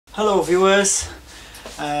Hello viewers,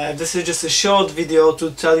 this is just a short video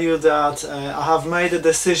to tell you that I have made a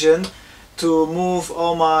decision to move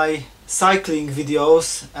all my cycling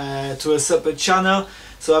videos to a separate channel.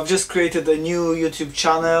 So I've just created a new YouTube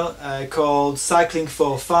channel called Cycling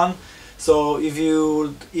for Fun. So if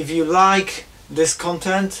you like this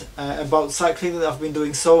content about cycling that I've been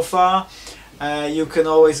doing so far, you can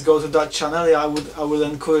always go to that channel. I will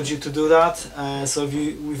encourage you to do that. So if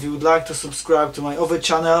you would like to subscribe to my other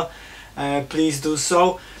channel, please do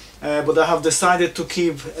so. But I have decided to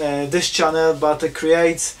keep this channel, Bartek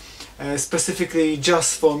Creates, specifically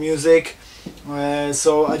just for music.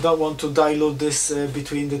 So I don't want to dilute this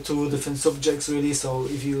between the two different subjects really. So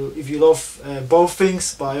if you love both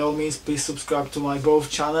things, by all means please subscribe to my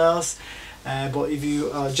both channels. But if you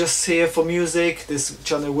are just here for music, this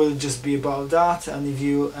channel will just be about that. And if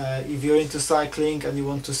you're into cycling and you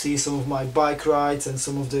want to see some of my bike rides and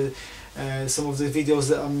some of the videos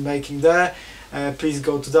that I'm making there, please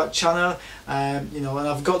go to that channel. And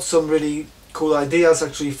I've got some really cool ideas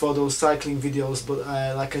actually for those cycling videos, but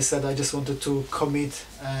like I said, I just wanted to commit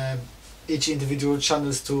each individual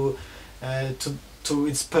channels to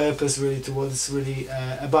its purpose, really, to what it's really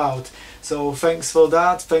about. So thanks for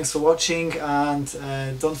that, thanks for watching, and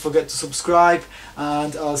don't forget to subscribe,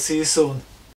 and I'll see you soon.